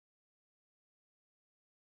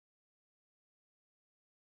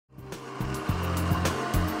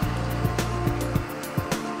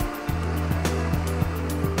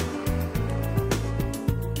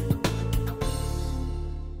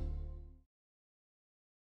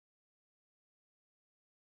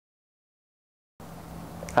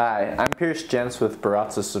Hi, I'm Pierce Jentz with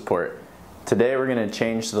Baratza Support. Today we're going to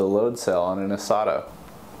change the load cell on an Esatto.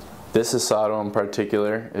 This Esatto in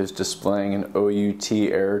particular is displaying an OUT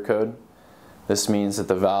error code. This means that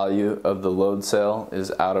the value of the load cell is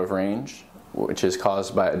out of range, which is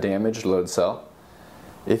caused by a damaged load cell.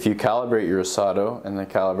 If you calibrate your Esatto and the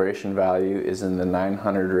calibration value is in the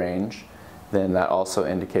 900 range, then that also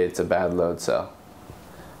indicates a bad load cell.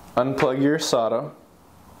 Unplug your Esatto.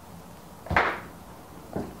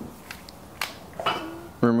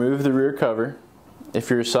 Remove the rear cover.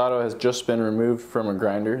 If your Esatto has just been removed from a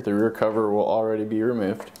grinder, the rear cover will already be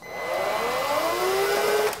removed.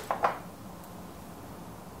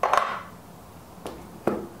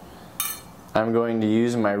 I'm going to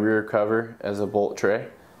use my rear cover as a bolt tray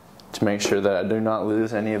to make sure that I do not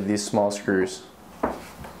lose any of these small screws.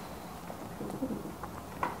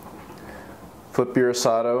 Flip your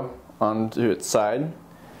Esatto onto its side.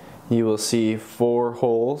 You will see 4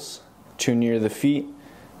 holes, 2 near the feet,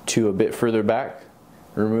 2 a bit further back.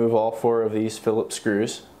 Remove all 4 of these Phillips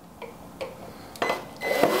screws.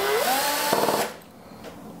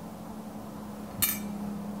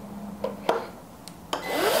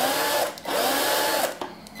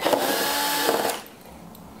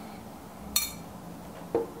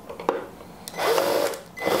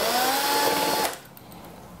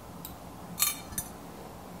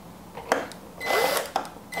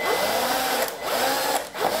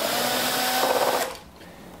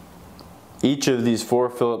 Each of these 4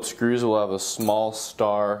 Phillips screws will have a small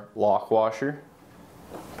star lock washer.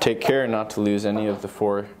 Take care not to lose any of the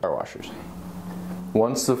 4 star washers.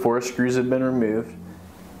 Once the 4 screws have been removed,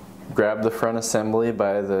 grab the front assembly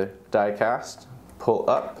by the die cast, pull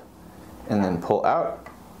up, and then pull out.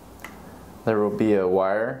 There will be a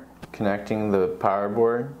wire connecting the power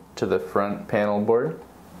board to the front panel board.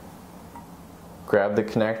 Grab the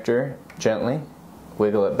connector gently,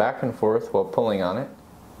 wiggle it back and forth while pulling on it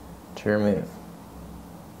to remove.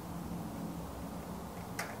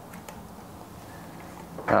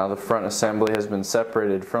 Now the front assembly has been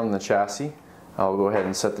separated from the chassis. I'll go ahead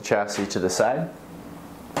and set the chassis to the side.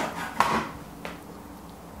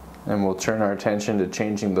 And we'll turn our attention to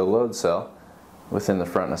changing the load cell within the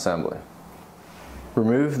front assembly.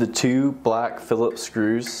 Remove the 2 black Phillips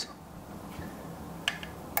screws.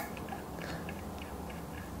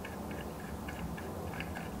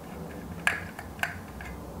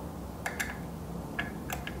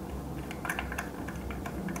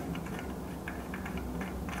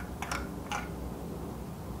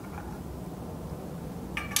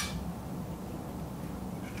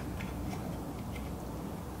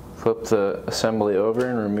 Flip the assembly over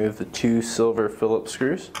and remove the 2 silver Phillips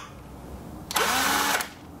screws.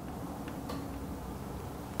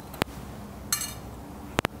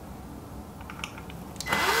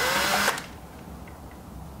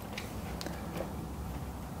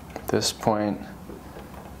 At this point,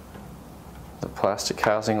 the plastic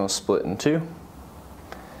housing will split in 2.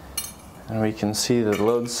 And we can see the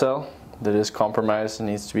load cell that is compromised and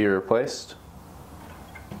needs to be replaced.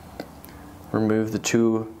 Remove the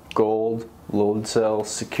 2 gold load cell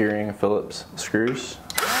securing Phillips screws.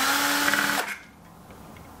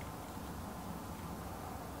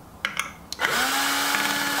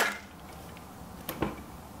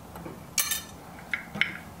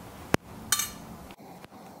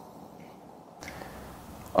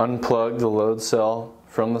 Unplug the load cell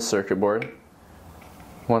from the circuit board.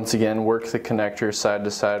 Once again, work the connector side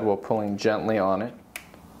to side while pulling gently on it.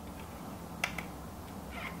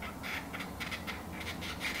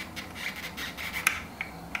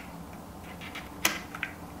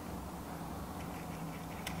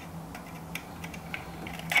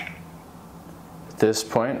 At this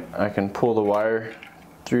point, I can pull the wire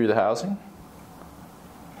through the housing.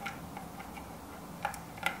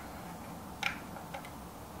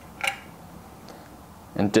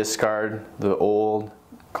 And discard the old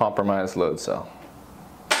compromised load cell.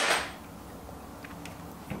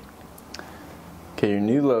 Okay, your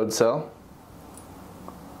new load cell.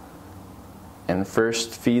 And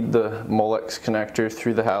first feed the Molex connector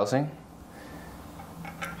through the housing.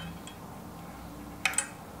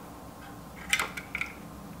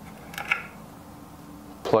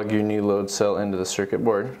 Plug your new load cell into the circuit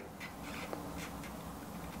board.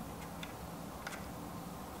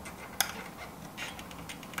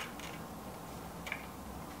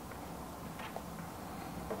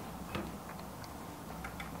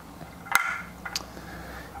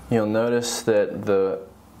 You'll notice that the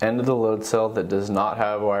end of the load cell that does not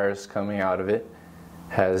have wires coming out of it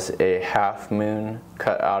has a half moon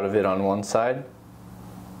cut out of it on one side,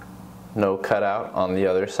 no cutout on the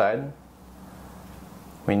other side.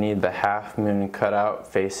 we need the half moon cutout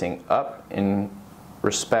facing up in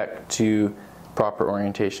respect to proper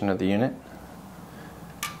orientation of the unit.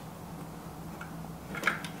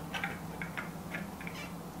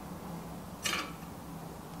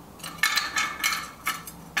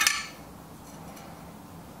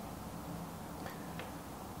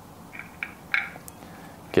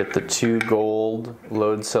 Get the 2 gold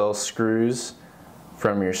load cell screws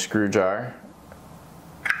from your screw jar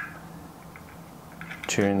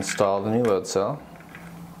to install the new load cell.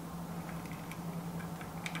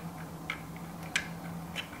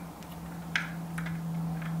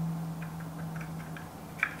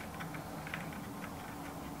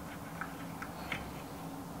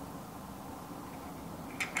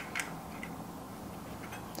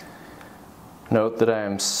 Note that I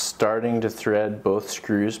am starting to thread both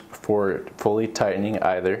screws before fully tightening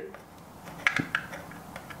either.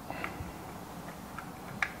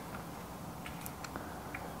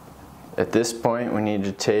 At this point, we need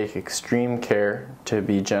to take extreme care to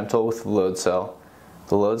be gentle with the load cell.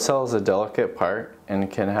 The load cell is a delicate part and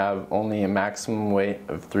can have only a maximum weight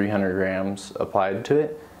of 300 grams applied to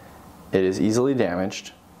it. It is easily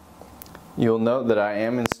damaged. You'll note that I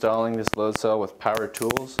am installing this load cell with power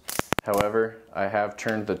tools. However, I have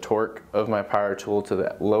turned the torque of my power tool to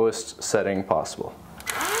the lowest setting possible.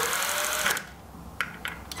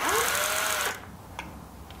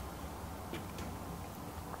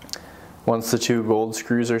 Once the 2 gold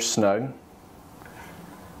screws are snug,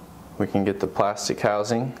 we can get the plastic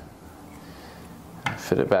housing and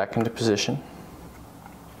fit it back into position.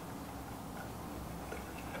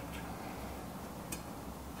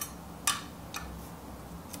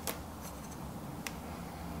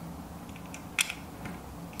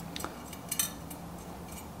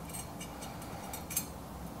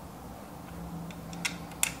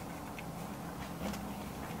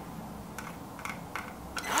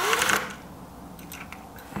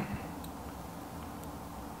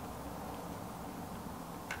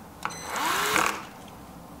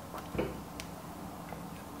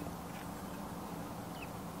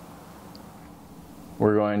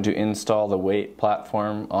 We're going to install the weight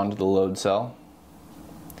platform onto the load cell.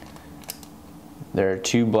 There are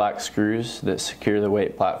 2 black screws that secure the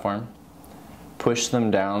weight platform. Push them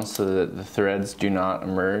down so that the threads do not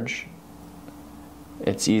emerge.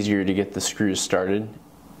 It's easier to get the screws started.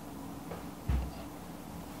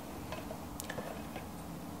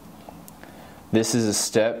 This is a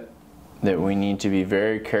step that we need to be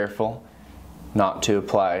very careful not to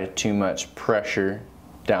apply too much pressure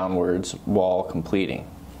downwards while completing.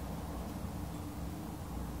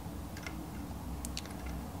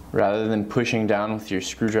 Rather than pushing down with your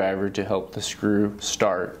screwdriver to help the screw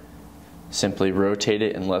start, simply rotate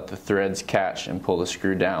it and let the threads catch and pull the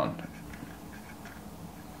screw down.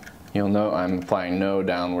 You'll note I'm applying no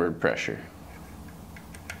downward pressure.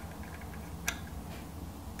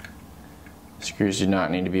 Screws do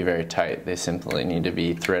not need to be very tight, they simply need to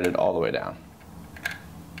be threaded all the way down.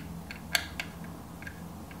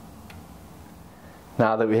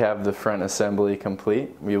 Now that we have the front assembly complete,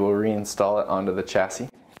 we will reinstall it onto the chassis.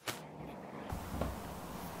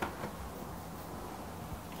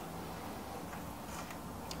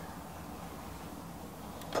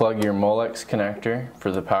 Plug your Molex connector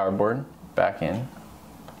for the power board back in.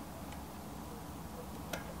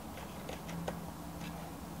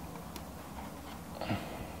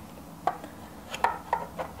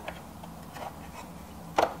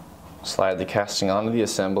 Slide the casting onto the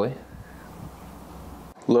assembly.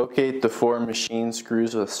 Locate the 4 machine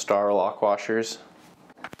screws with star lock washers.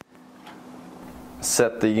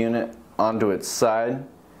 Set the unit onto its side.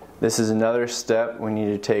 This is another step we need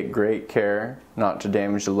to take great care not to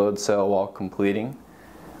damage the load cell while completing.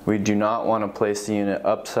 We do not want to place the unit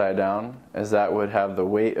upside down, as that would have the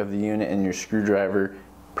weight of the unit and your screwdriver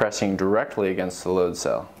pressing directly against the load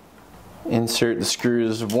cell. Insert the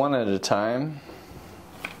screws one at a time.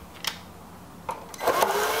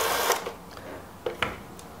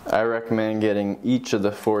 I recommend getting each of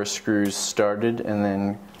the 4 screws started and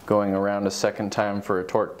then going around a second time for a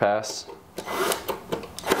torque pass.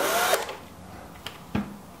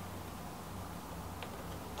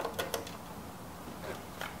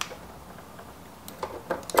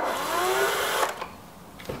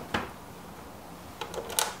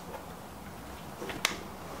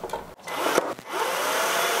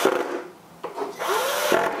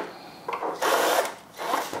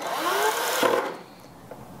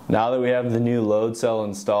 Now that we have the new load cell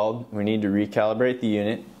installed, we need to recalibrate the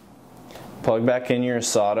unit. Plug back in your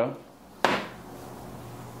Esatto.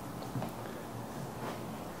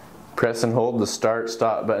 Press and hold the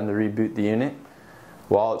start-stop button to reboot the unit.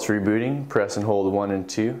 While it's rebooting, press and hold 1 and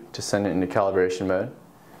 2 to send it into calibration mode.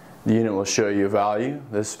 The unit will show you a value.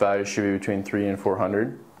 This value should be between 3 and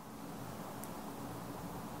 400.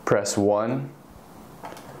 Press 1.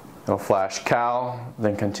 It'll flash cal,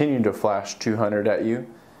 then continue to flash 200 at you.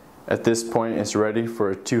 At this point, it's ready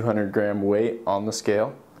for a 200 gram weight on the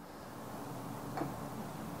scale.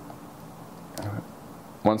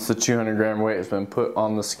 Once the 200 gram weight has been put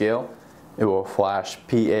on the scale, it will flash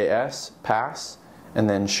PAS, pass, and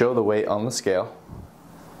then show the weight on the scale.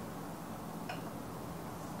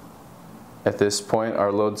 At this point,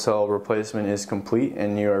 our load cell replacement is complete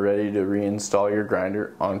and you are ready to reinstall your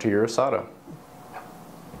grinder onto your Esatto.